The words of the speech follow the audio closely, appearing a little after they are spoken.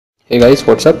Hey guys,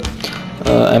 what's up?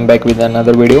 I'm back with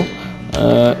another video.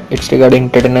 It's regarding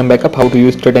titanium backup, how to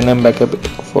use titanium backup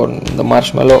for the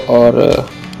marshmallow or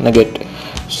nugget.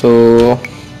 So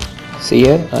see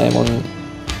here, I am on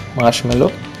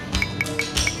marshmallow.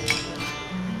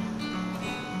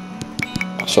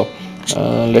 So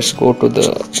let's go to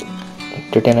the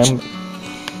titanium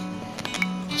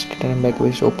backup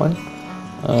is open.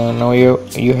 Now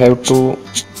you have to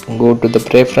go to the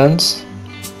preference.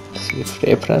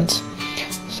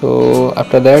 So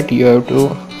after that you have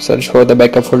to search for the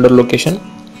backup folder location.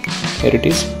 Here it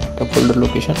is, backup folder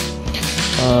location.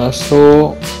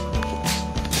 So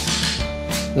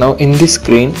now in this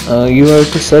screen you have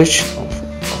to search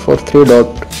for three dot.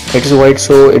 It is white,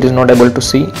 so it is not able to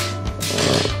see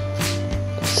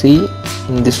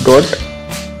in this dot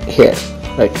here,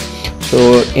 right?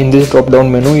 So in this drop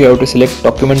down menu you have to select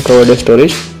document provider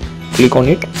storage, click on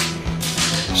it.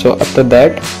 So after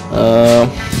that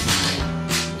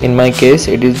in my case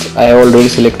I have already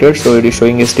selected, so it is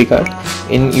showing SD card.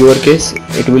 In your case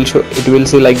it will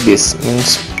see like this,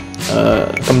 means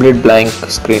complete blank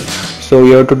screen. So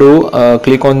you have to do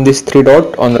click on this three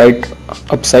dot on right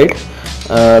upside,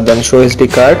 then show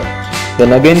SD card,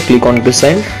 then again click on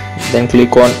present, then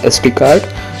click on SD card,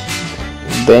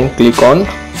 then click on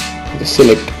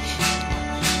select.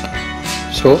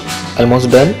 So almost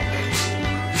done.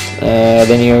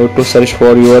 Then you have to search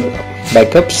for your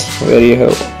backups where you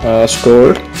have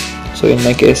stored. So in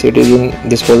my case it is in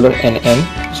this folder NM,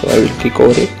 so I will click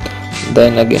over it,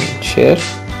 then again share,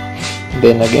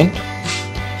 then again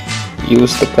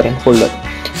use the current folder.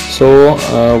 So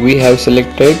we have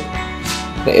selected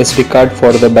the SD card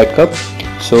for the backup.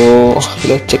 So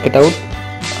let's check it out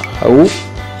how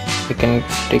we can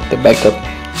take the backup.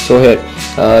 So here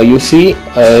you see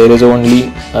there is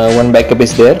only one backup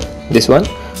is there, this one.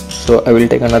 So I will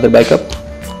take another backup.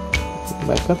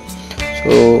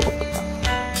 So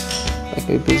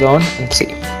backup is on, and see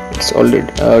it's already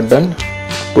done.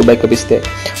 Two backup is there.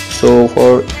 So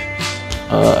for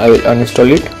I will uninstall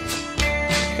it.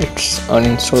 It's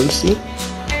uninstalled. See,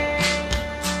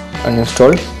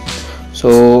 uninstalled.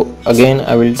 So again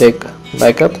I will take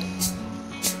backup.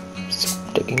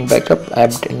 Taking backup,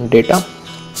 app and data.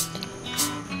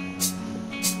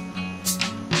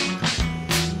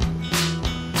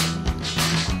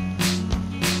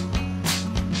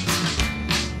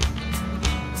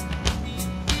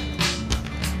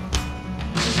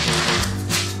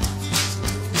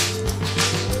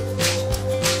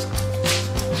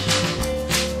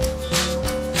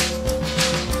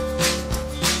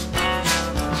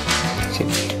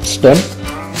 It's done.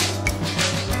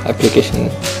 Application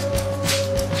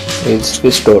is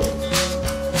restored.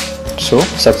 So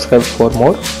subscribe for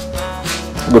more.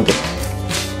 Good day.